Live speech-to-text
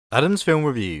Adam's Film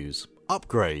Reviews,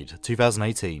 Upgrade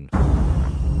 2018.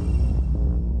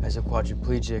 As a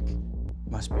quadriplegic, it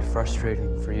must be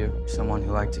frustrating for you, someone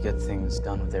who liked to get things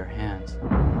done with their hands.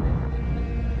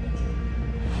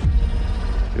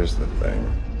 Here's the thing.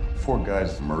 4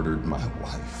 guys murdered my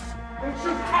wife.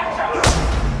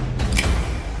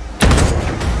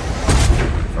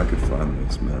 If I could find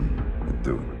these men, I'd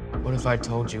do it. What if I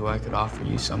told you I could offer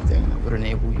you something that would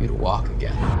enable you to walk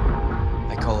again?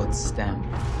 I call it STEM,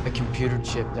 a computer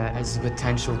chip that has the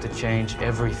potential to change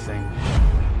everything.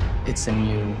 It's a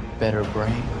new, better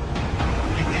brain.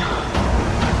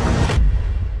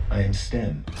 I am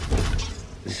STEM,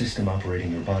 the system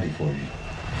operating your body for you.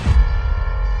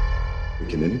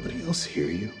 Can anybody else hear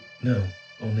you? No,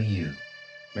 only you.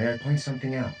 May I point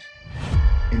something out?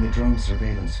 In the drone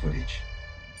surveillance footage,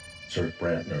 Sir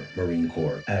Brantner, Marine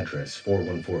Corps, address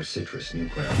 414 Citrus,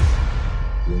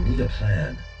 Newground. You'll need a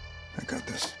plan. I got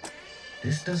this.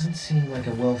 This doesn't seem like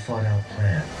a well-thought-out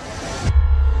plan.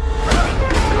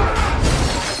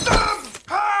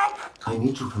 I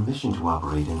need your permission to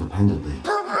operate independently.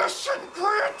 Permission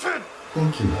granted!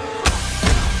 Thank you.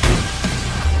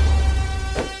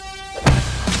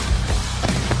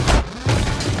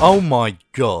 Oh my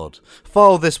god.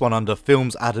 File this one under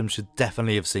films Adam should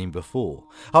definitely have seen before.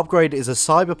 Upgrade is a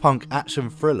cyberpunk action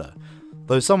thriller,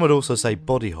 though some would also say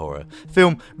body horror,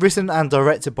 film written and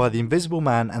directed by The Invisible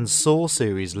Man and Saw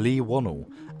series Leigh Whannell,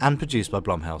 and produced by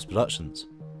Blumhouse Productions.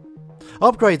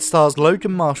 Upgrade stars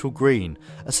Logan Marshall-Green,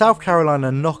 a South Carolina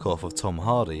knockoff of Tom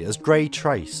Hardy, as Gray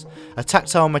Trace, a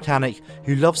tactile mechanic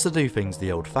who loves to do things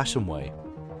the old-fashioned way,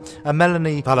 and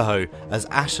Melanie Vallejo as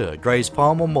Asha, Gray's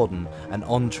far more modern and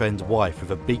on-trend wife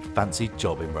with a big fancy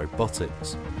job in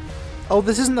robotics. Oh,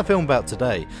 this isn't a film about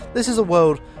today. This is a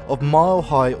world of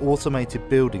mile-high automated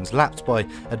buildings lapped by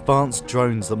advanced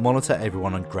drones that monitor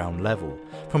everyone on ground level,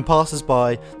 from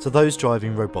passers-by to those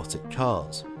driving robotic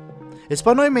cars. It's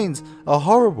by no means a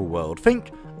horrible world.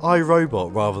 Think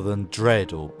iRobot rather than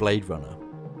Dredd or Blade Runner.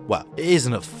 Well, it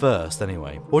isn't at first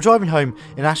anyway. While driving home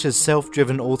in Asha's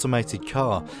self-driven automated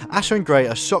car, Asha and Gray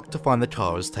are shocked to find the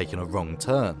car has taken a wrong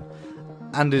turn,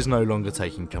 and is no longer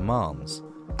taking commands,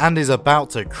 and is about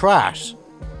to crash.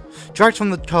 Dragged from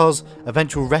the car's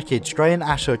eventual wreckage, Gray and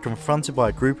Asha are confronted by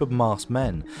a group of masked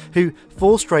men, who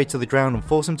force Gray to the ground and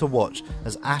force him to watch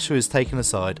as Asha is taken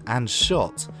aside and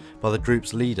shot by the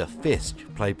group's leader, Fisk,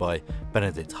 played by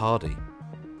Benedict Hardy.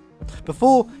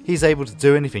 Before he's able to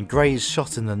do anything, Gray is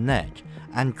shot in the neck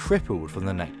and crippled from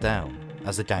the neck down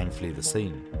as the gang flee the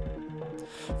scene.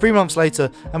 3 months later,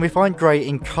 and we find Gray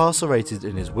incarcerated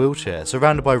in his wheelchair,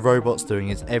 surrounded by robots doing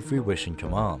his every wish and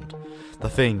command, the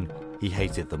thing he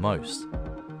hated the most.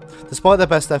 Despite their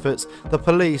best efforts, the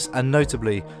police, and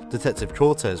notably Detective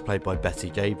Cortez, played by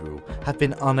Betty Gabriel, have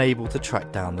been unable to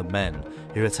track down the men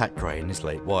who attacked Gray and his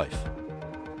late wife.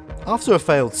 After a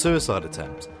failed suicide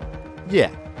attempt,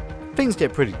 things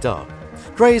get pretty dark.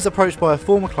 Gray is approached by a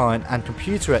former client and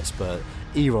computer expert,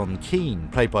 Eron Keane,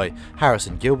 played by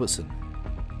Harrison Gilbertson.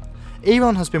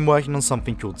 Eron has been working on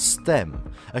something called STEM,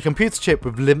 a computer chip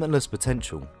with limitless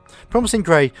potential. Promising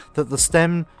Gray that the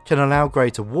STEM can allow Gray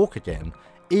to walk again,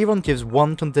 Eron gives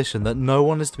one condition: that no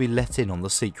one is to be let in on the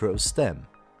secret of STEM,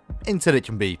 until it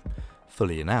can be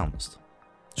fully announced.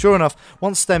 Sure enough,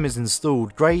 once STEM is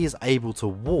installed, Gray is able to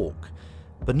walk,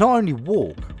 but not only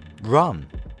walk, run.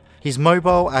 He's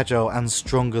mobile, agile and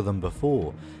stronger than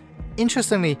before.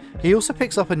 Interestingly, he also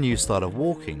picks up a new style of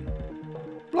walking,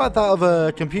 like that of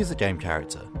a computer game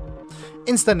character.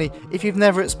 Instantly, if you've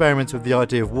never experimented with the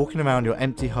idea of walking around your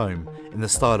empty home in the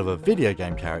style of a video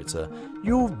game character,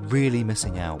 you're really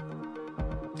missing out.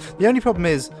 The only problem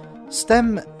is,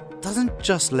 STEM doesn't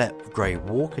just let Gray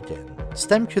walk again.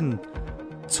 STEM can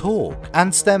talk,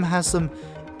 and STEM has some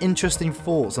interesting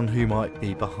thoughts on who might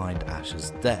be behind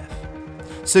Asha's death.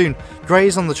 Soon, Gray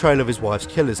is on the trail of his wife's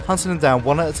killers, hunting them down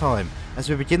one at a time as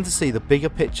we begin to see the bigger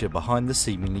picture behind the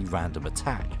seemingly random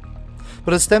attack.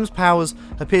 But as STEM's powers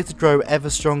appear to grow ever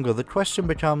stronger, the question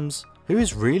becomes, who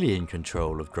is really in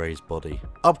control of Gray's body?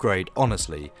 Upgrade,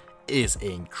 honestly, is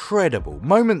incredible.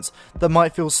 Moments that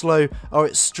might feel slow are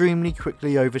extremely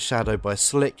quickly overshadowed by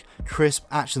slick, crisp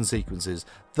action sequences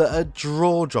that are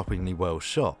jaw-droppingly well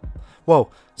shot,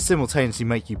 while simultaneously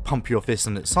make you pump your fists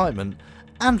in excitement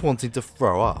and wanting to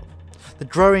throw up. The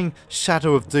growing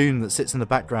shadow of doom that sits in the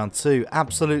background too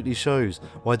absolutely shows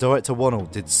why director Whannell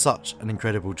did such an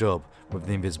incredible job with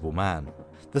The Invisible Man.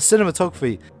 The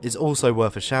cinematography is also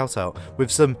worth a shout out, with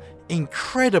some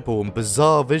incredible and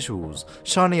bizarre visuals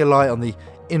shining a light on the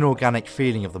inorganic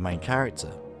feeling of the main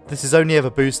character. This is only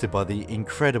ever boosted by the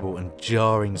incredible and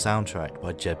jarring soundtrack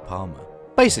by Jed Palmer.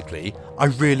 Basically, I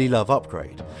really love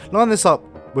Upgrade. Line this up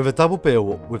with a double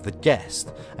bill with The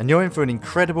Guest, and you're in for an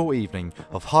incredible evening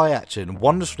of high action,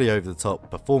 wonderfully over the top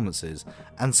performances,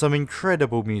 and some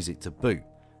incredible music to boot.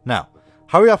 Now,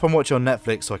 hurry up and watch your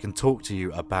Netflix so I can talk to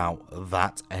you about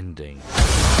that ending.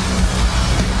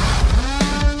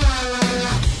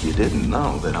 You didn't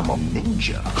know that I'm a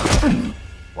ninja.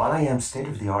 While I am state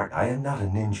of the art, I am not a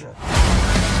ninja.